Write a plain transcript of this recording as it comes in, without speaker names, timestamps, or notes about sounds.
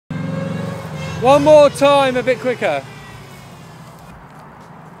One more time, a bit quicker.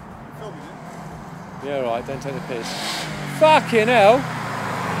 Yeah, right, don't take the piss. Fucking hell!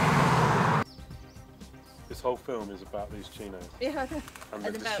 This whole film is about these chinos. Yeah. And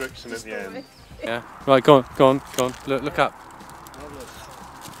the destruction at the end. Yeah. Right, go on, go on, go on. Look up.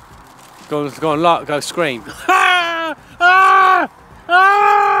 Go on, go scream. Ah! Ah!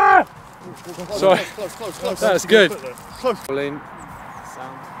 Ah! Sorry. Close. That's good. Close. Sound.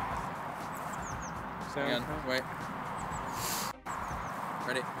 Hang on, wait.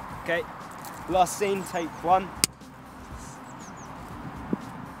 Ready? Okay. Last scene, take one.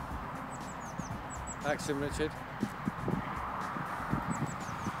 Action, Richard.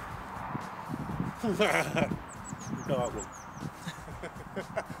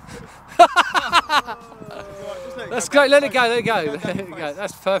 That's great, let it go, let it go. Let it go.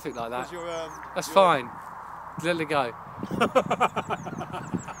 That's perfect like that. That's fine. Let it go.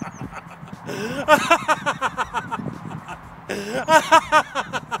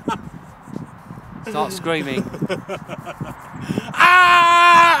 Start screaming.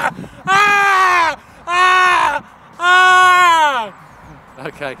 Ah! Ah! Ah! Ah!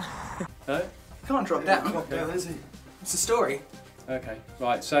 Okay. No? Can't drop down. It's a story. Okay,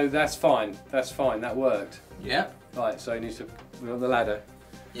 right, so that's fine. That's fine, that worked. Yeah. Right, so you need to put on the ladder.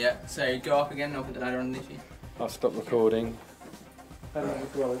 Yeah, so you go up again and I'll put the ladder underneath you. I'll stop recording. Press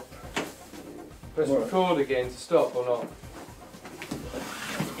record again to stop or not?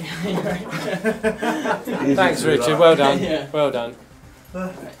 Thanks, Richard. Well done. Yeah. Well done.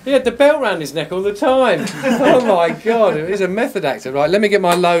 He had the belt round his neck all the time. Oh my god, he's a method actor. Right, let me get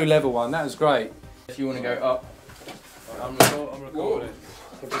my low level one. That was great. If you want to go up. I'm recording.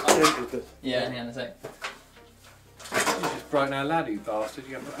 Yeah, hang on a sec. You just broke our ladder, you bastard.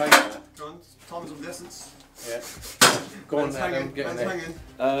 You have to pay for that. Time's of the essence. Yeah. Go on, Adam. Get in there.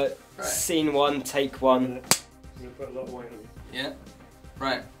 Right. Scene one, take one. I'm going to put a lot of weight on you. Yeah.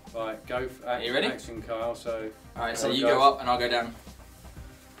 Right. Right, go for Are you ready? action, Kyle. So. Alright, so you go up and I'll go down.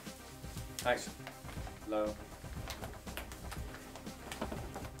 Action. Low.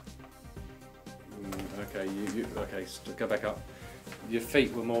 Okay, okay, go back up. Your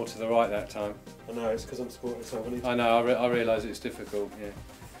feet were more to the right that time. I know, it's because I'm supporting myself. I know, I realise it's difficult, yeah.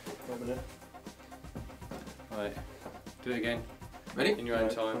 Wait a minute. Right, do it again. Ready? In your own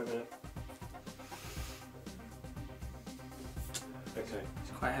time. Wait a minute. Okay.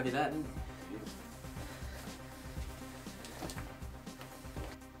 It's quite heavy that, isn't it?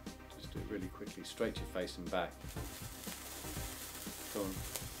 Just do it really quickly, straight to your face and back. Go on.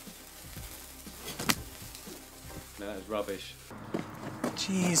 No, that was rubbish.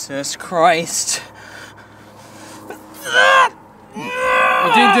 Jesus Christ. You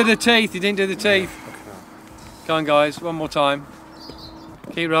didn't do the teeth, you didn't do the teeth. Come on guys, one more time.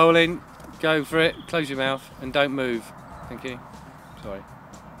 Keep rolling, go for it, close your mouth and don't move. Thank you. Sorry.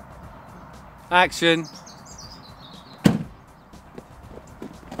 Action.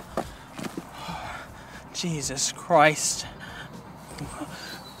 Jesus Christ.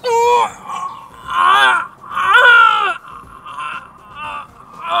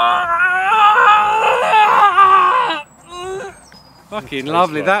 Fucking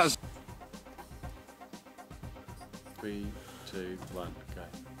lovely, that was... 3, 2, 1, go.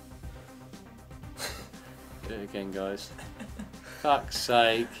 Do it again guys. Fuck's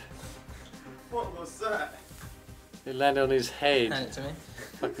sake. What was that? It landed on his head. Hand it to me.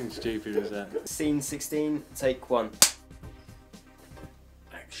 Fucking stupid was that. Scene 16, take one.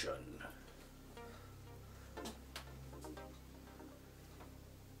 Action.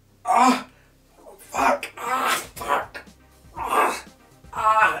 Ah! Fuck! Ah! Fuck! Ah!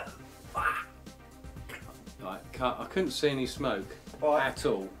 Ah! Fuck! Right, I couldn't see any smoke at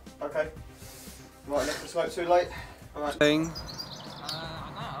all. Okay. Right, left the smoke too late. Alright. Thing. I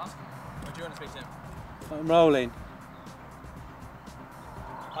know, ask him. Or do you want to speak to him? I'm rolling.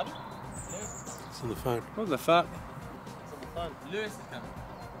 Pardon? It's on the phone. What the fuck? It's on the phone. Lewis is coming.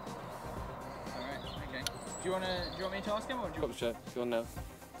 Alright, okay. Do you want me to ask him or do you Drop the shirt, go on now.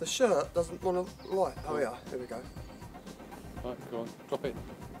 The shirt doesn't want to light. Oh yeah, here we go. Right, go on, drop it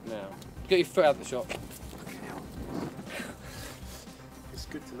now. Get your foot out the shop. It's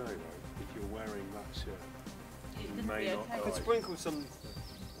good to know though, if you're wearing that shirt, you may not okay. could sprinkle some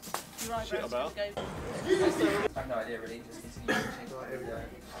shit about. I have no idea really, just continue.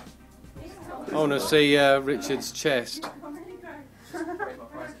 I want to see Richard's chest. Can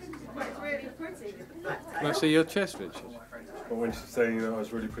I see your chest, Richard? But when she's saying that I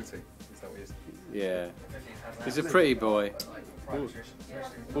was really pretty, is that what you said? Yeah. He's a pretty boy.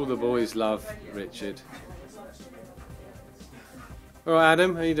 All the boys love Richard. Alright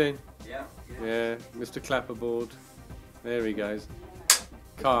Adam, how you doing? Yeah. now. Yeah, Mr. Clapperboard. There he goes.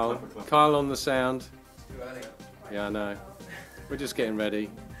 Kyle on the sound. Yeah, I know. We're just getting ready.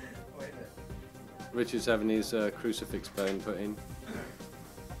 Richard's having his crucifix bone put in.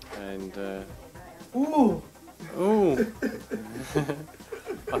 And Ooh! ooh!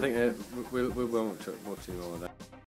 I think we won't watch any more of that.